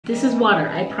This is water,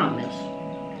 I promise.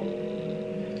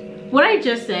 What I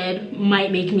just said might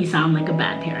make me sound like a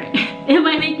bad parent. It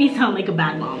might make me sound like a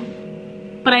bad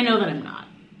mom. But I know that I'm not.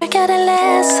 I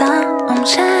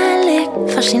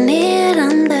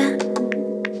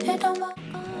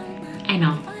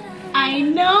know. I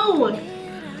know.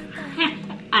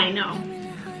 I know.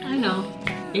 I know.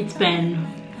 It's been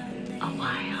a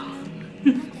while.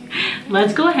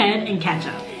 Let's go ahead and catch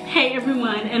up. Hey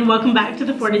everyone, and welcome back to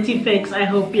the Fortitude Fix. I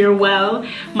hope you're well.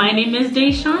 My name is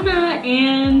DaShanna,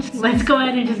 and let's go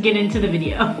ahead and just get into the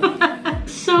video.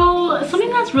 So something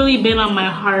that's really been on my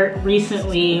heart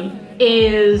recently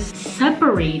is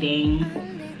separating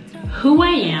who I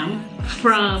am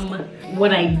from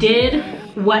what I did,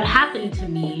 what happened to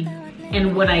me,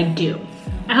 and what I do.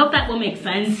 I hope that will make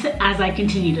sense as I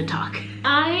continue to talk.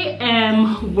 I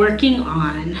am working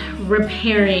on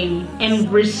repairing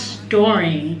and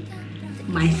restoring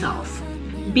myself.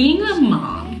 Being a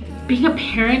mom, being a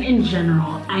parent in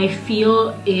general, I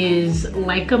feel is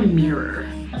like a mirror.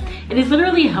 It is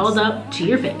literally held up to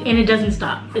your face and it doesn't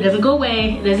stop. It doesn't go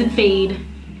away, it doesn't fade,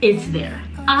 it's there.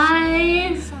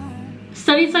 I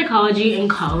studied psychology in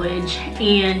college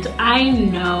and I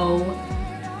know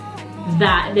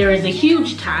that there is a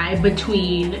huge tie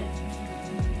between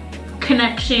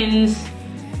connections,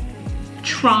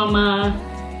 trauma,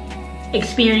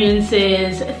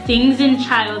 experiences, things in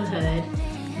childhood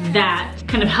that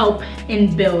kind of help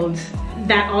and build,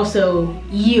 that also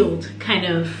yield kind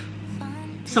of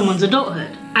someone's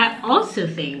adulthood. I also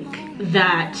think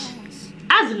that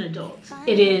as an adult,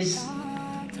 it is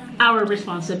our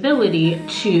responsibility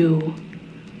to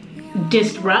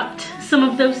disrupt some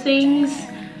of those things.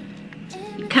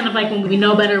 Kind of like when we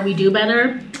know better, we do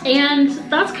better. And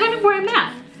that's kind of where I'm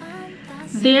at.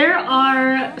 There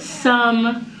are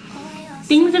some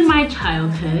things in my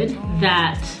childhood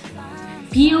that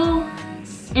feel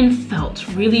and felt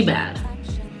really bad.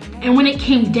 And when it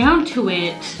came down to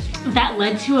it, that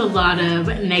led to a lot of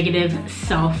negative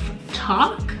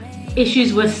self-talk,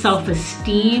 issues with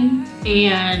self-esteem,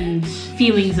 and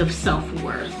feelings of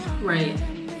self-worth, right?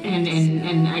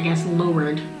 And I guess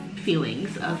lowered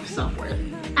feelings of self-worth.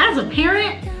 As a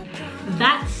parent,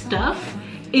 that stuff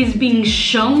is being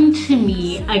shown to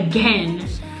me again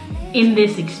in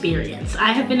this experience.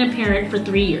 I have been a parent for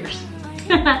 3 years.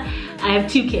 I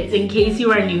have 2 kids. In case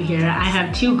you are new here, I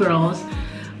have 2 girls,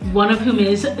 one of whom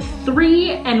is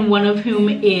 3 and one of whom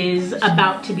is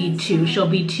about to be 2. She'll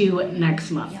be 2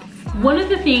 next month. One of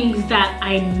the things that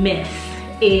I miss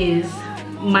is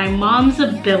my mom's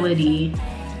ability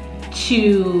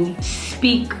to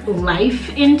speak life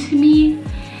into me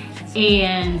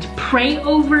and pray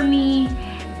over me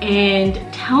and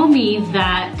tell me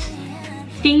that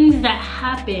things that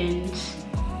happened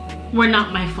were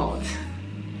not my fault.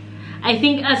 I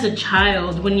think as a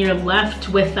child, when you're left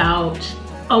without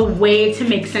a way to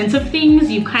make sense of things,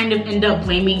 you kind of end up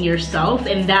blaming yourself,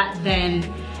 and that then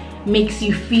makes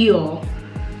you feel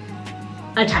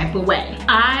a type of way.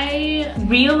 I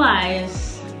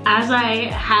realize as I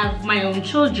have my own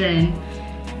children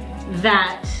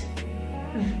that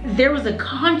there was a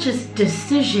conscious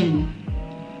decision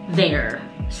there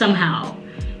somehow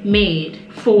made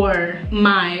for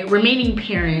my remaining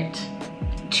parent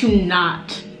to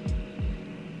not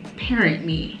parent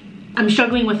me. I'm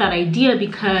struggling with that idea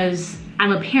because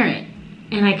I'm a parent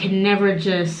and I can never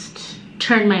just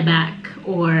turn my back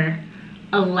or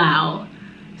allow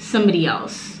somebody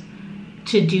else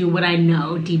to do what I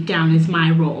know deep down is my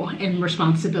role and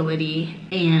responsibility,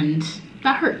 and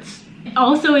that hurts.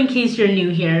 Also, in case you're new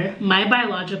here, my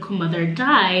biological mother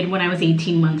died when I was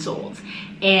 18 months old.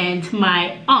 And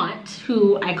my aunt,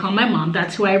 who I call my mom,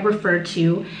 that's who I refer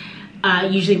to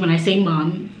usually when I say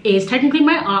mom, is technically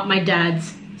my aunt, my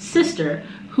dad's sister,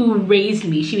 who raised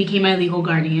me. She became my legal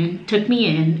guardian, took me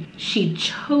in, she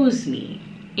chose me,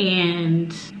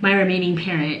 and my remaining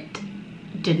parent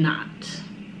did not.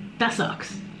 That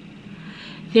sucks.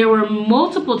 There were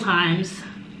multiple times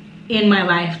in my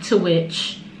life to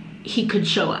which he could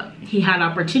show up. He had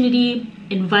opportunity,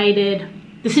 invited,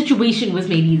 the situation was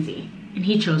made easy, and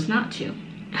he chose not to.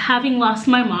 Having lost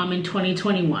my mom in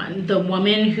 2021, the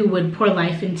woman who would pour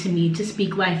life into me, to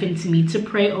speak life into me, to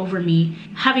pray over me,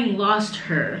 having lost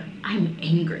her, I'm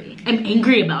angry. I'm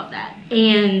angry about that.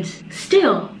 And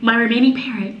still, my remaining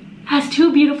parent has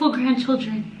 2 beautiful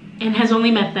grandchildren and has only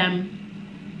met them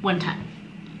 1 time.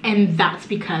 And that's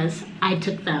because I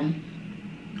took them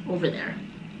over there.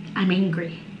 I'm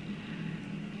angry.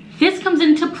 This comes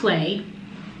into play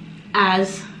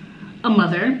as a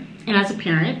mother and as a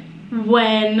parent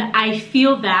when I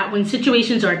feel that when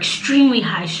situations are extremely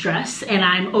high stress and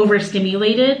I'm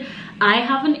overstimulated, I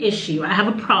have an issue, I have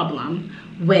a problem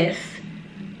with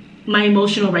my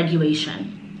emotional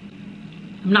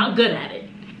regulation. I'm not good at it.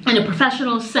 In a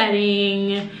professional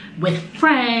setting, with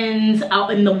friends, out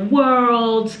in the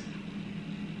world,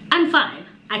 I'm fine.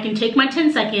 I can take my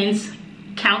 10 seconds,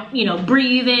 count, you know,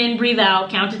 breathe in, breathe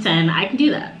out, count to 10, I can do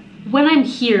that. When I'm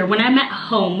here, when I'm at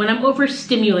home, when I'm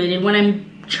overstimulated, when I'm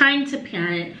trying to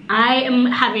parent, I am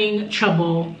having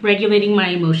trouble regulating my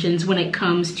emotions when it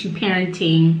comes to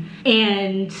parenting,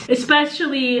 and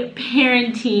especially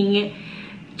parenting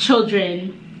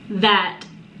children that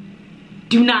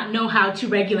do not know how to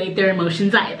regulate their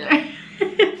emotions either.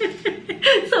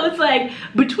 So it's like,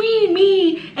 between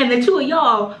me and the two of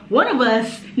y'all, one of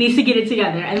us needs to get it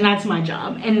together, and that's my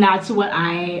job, and that's what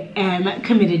I am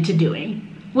committed to doing.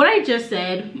 What I just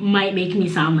said might make me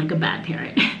sound like a bad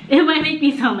parent. It might make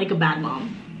me sound like a bad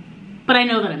mom, but I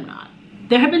know that I'm not.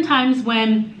 There have been times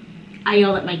when I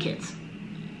yelled at my kids.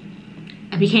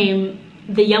 I became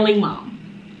the yelling mom.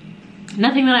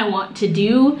 Nothing that I want to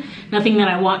do, nothing that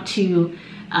I want to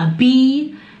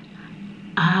be,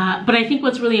 but I think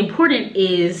what's really important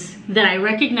is that I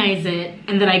recognize it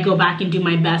and that I go back and do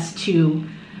my best to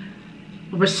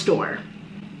restore.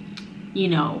 You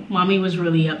know, mommy was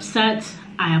really upset.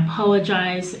 I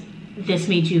apologize. This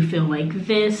made you feel like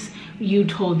this. You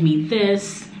told me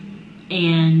this,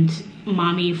 and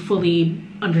mommy fully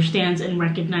understands and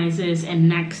recognizes, and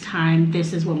next time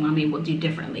this is what mommy will do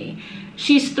differently.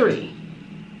 She's 3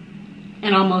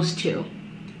 and almost 2,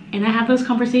 and I have those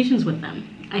conversations with them.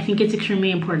 I think it's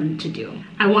extremely important to do.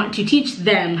 I want to teach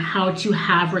them how to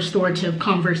have restorative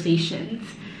conversations,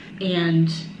 and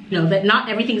you know that not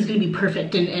everything's going to be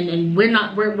perfect, and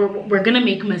we're gonna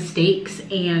make mistakes,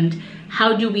 and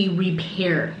how do we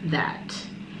repair that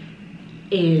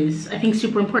is, I think,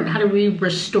 super important. How do we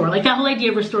restore? Like that whole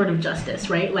idea of restorative justice,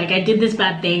 right? Like, I did this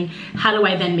bad thing, how do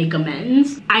I then make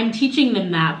amends? I'm teaching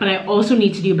them that, but I also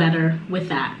need to do better with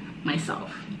that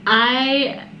myself.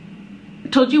 I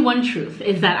told you one truth,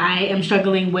 is that I am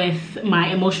struggling with my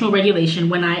emotional regulation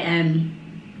when I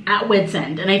am at wit's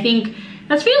end, and I think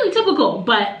that's really typical,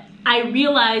 but I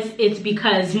realize it's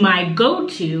because my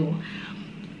go-to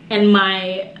and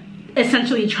my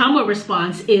essentially trauma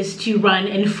response is to run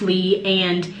and flee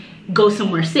and go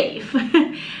somewhere safe.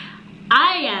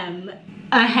 I am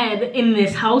ahead in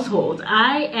this household.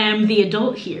 I am the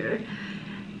adult here,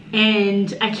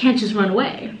 and I can't just run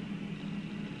away.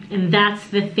 And that's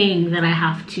the thing that I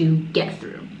have to get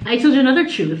through. I told you another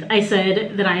truth. I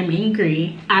said that I'm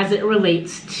angry as it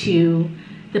relates to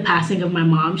the passing of my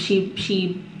mom.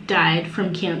 She died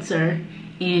from cancer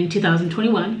in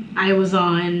 2021. I was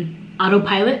on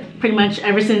autopilot pretty much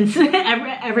ever since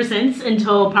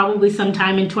until probably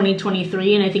sometime in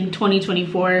 2023, and I think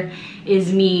 2024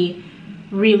 is me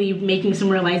really making some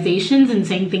realizations and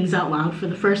saying things out loud for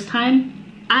the first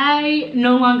time. I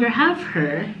no longer have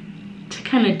her to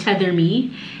kind of tether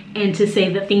me and to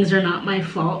say that things are not my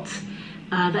fault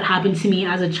that happened to me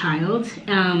as a child,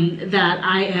 that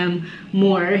I am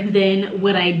more than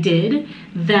what I did,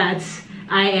 that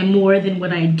I am more than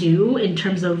what I do in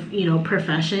terms of, you know,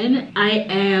 profession. I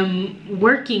am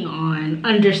working on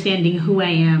understanding who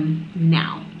I am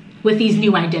now with these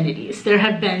new identities. There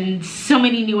have been so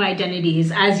many new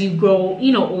identities as you grow,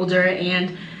 you know, older,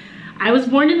 and I was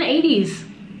born in the 80s.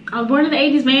 I was born in the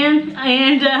 80s, man,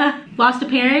 and lost a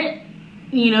parent.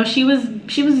 You know, she was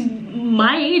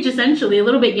my age, essentially, a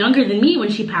little bit younger than me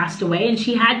when she passed away, and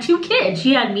she had 2 kids.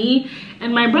 She had me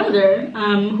and my brother,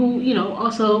 who, you know,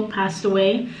 also passed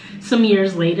away some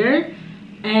years later.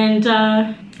 And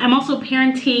I'm also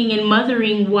parenting and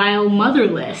mothering while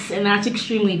motherless, and that's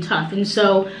extremely tough. And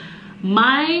so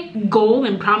my goal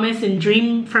and promise and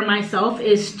dream for myself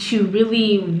is to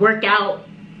really work out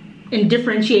and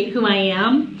differentiate who I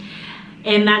am.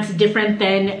 And that's different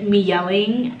than me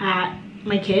yelling at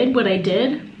my kid, what I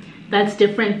did. That's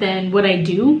different than what I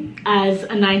do as a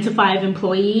 9-to-5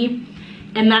 employee.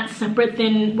 And that's separate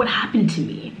than what happened to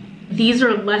me. These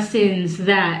are lessons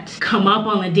that come up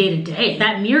on the day-to-day.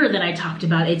 That mirror that I talked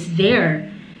about, it's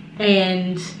there.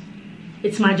 And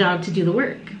it's my job to do the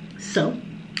work. So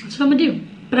that's what I'm gonna do.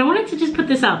 But I wanted to just put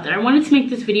this out there. I wanted to make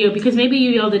this video because maybe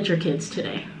you yelled at your kids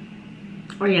today,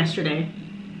 or yesterday,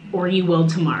 or you will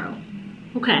tomorrow.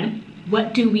 Okay,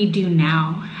 what do we do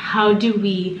now? How do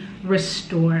we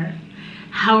restore?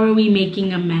 How are we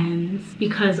making amends?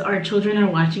 Because our children are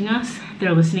watching us,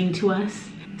 they're listening to us.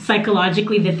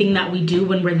 Psychologically, the thing that we do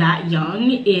when we're that young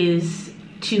is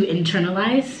to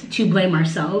internalize, to blame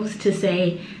ourselves, to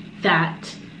say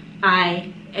that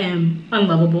I am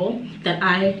unlovable, that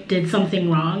I did something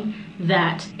wrong,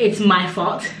 that it's my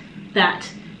fault that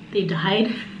they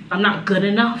died. I'm not good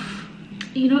enough.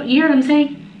 you know, you hear what I'm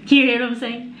saying? You hear what I'm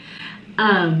saying?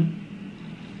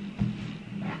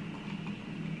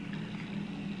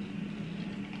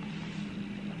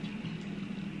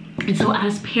 And so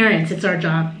as parents, it's our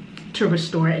job to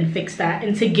restore and fix that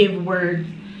and to give word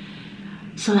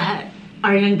so that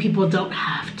our young people don't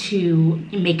have to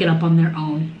make it up on their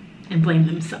own and blame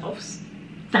themselves.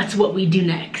 That's what we do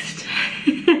next.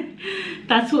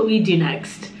 That's what we do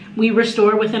next. We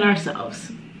restore within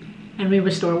ourselves and we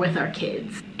restore with our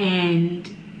kids and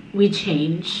we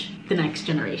change the next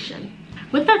generation.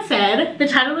 With that said, the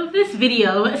title of this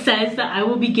video says that I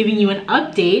will be giving you an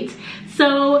update.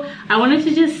 So I wanted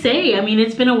to just say, I mean,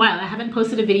 it's been a while. I haven't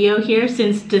posted a video here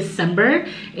since December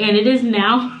and it is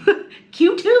now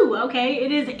Q2, okay?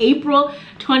 It is April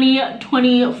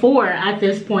 2024 at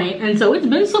this point. And so it's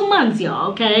been some months,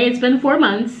 y'all, okay? It's been 4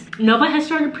 months. Nova has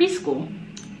started preschool.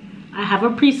 I have a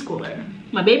preschooler,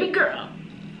 my baby girl.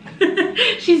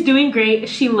 She's doing great.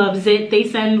 She loves it. They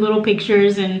send little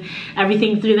pictures and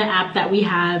everything through the app that we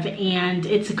have, and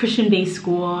it's a Christian-based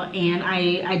school, and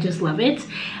I just love it.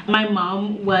 My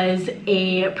mom was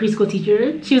a preschool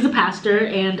teacher. She was a pastor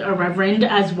and a reverend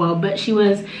as well, but she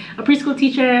was a preschool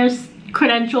teacher,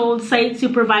 credentialed site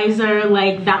supervisor.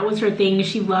 Like, that was her thing.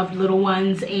 She loved little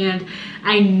ones, and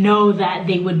I know that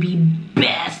they would be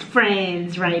best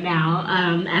friends right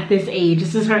now at this age.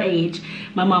 This is her age.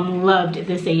 My mom loved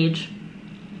this age,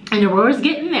 and Aurora's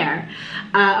getting there.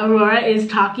 Aurora is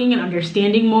talking and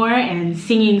understanding more and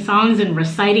singing songs and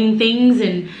reciting things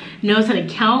and knows how to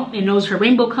count and knows her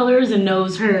rainbow colors and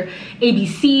knows her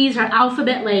ABCs, her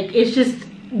alphabet. Like, it's just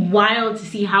wild to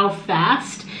see how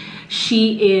fast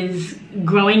she is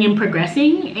growing and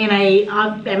progressing. And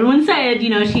everyone said, you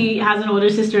know, she has an older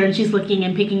sister and she's looking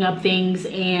and picking up things,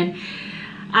 and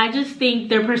I just think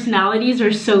their personalities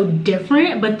are so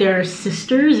different, but they're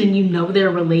sisters and you know they're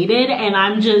related. And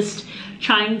I'm just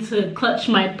trying to clutch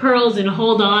my pearls and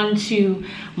hold on to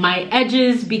my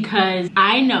edges, because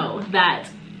I know that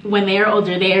when they are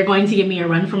older, they are going to give me a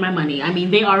run for my money. I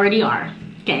mean, they already are,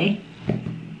 okay?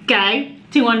 Okay,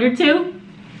 2 under 2.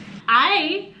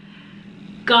 I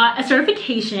got a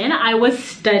certification. I was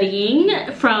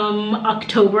studying from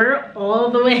October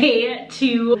all the way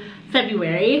to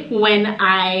February when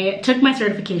I took my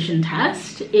certification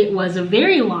test. It was a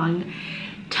very long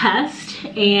test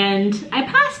and I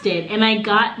passed it, and I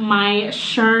got my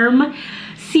SHRM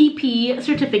CP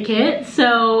certificate.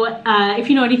 So if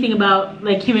you know anything about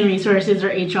like human resources or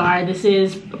HR, this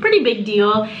is a pretty big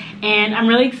deal and I'm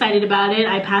really excited about it.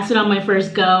 I passed it on my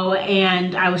first go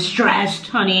and I was stressed,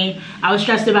 honey. I was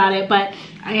stressed about it, but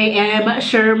I am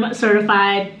SHRM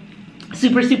certified.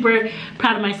 Super, super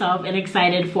proud of myself and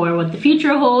excited for what the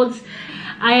future holds.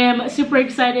 I am super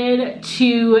excited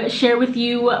to share with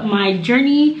you my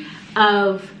journey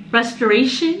of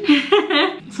restoration.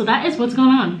 So that is what's going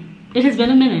on. It has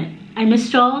been a minute. I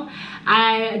missed y'all.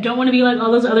 I don't want to be like all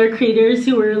those other creators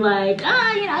who were like,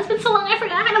 you know, it's been so long, I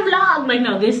forgot how to vlog. Like,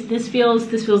 no, this feels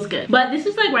good. But this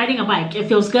is like riding a bike. It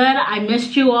feels good. I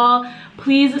missed you all.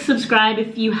 Please subscribe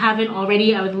if you haven't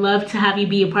already. I would love to have you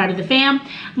be a part of the fam.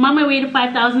 I'm on my way to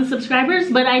 5,000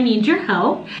 subscribers, but I need your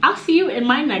help. I'll see you in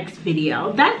my next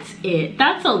video. That's it.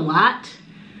 That's a lot.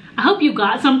 I hope you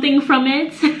got something from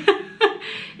it.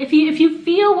 If you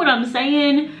feel what I'm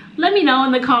saying, let me know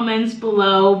in the comments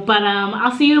below. But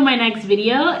I'll see you in my next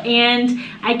video, and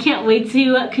I can't wait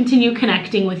to continue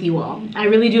connecting with you all. I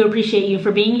really do appreciate you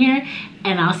for being here,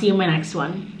 and I'll see you in my next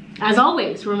one. As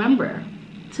always, remember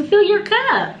to fill your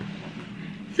cup.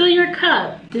 Fill your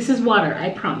cup. This is water,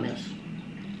 I promise.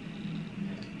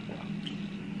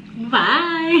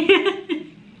 Bye.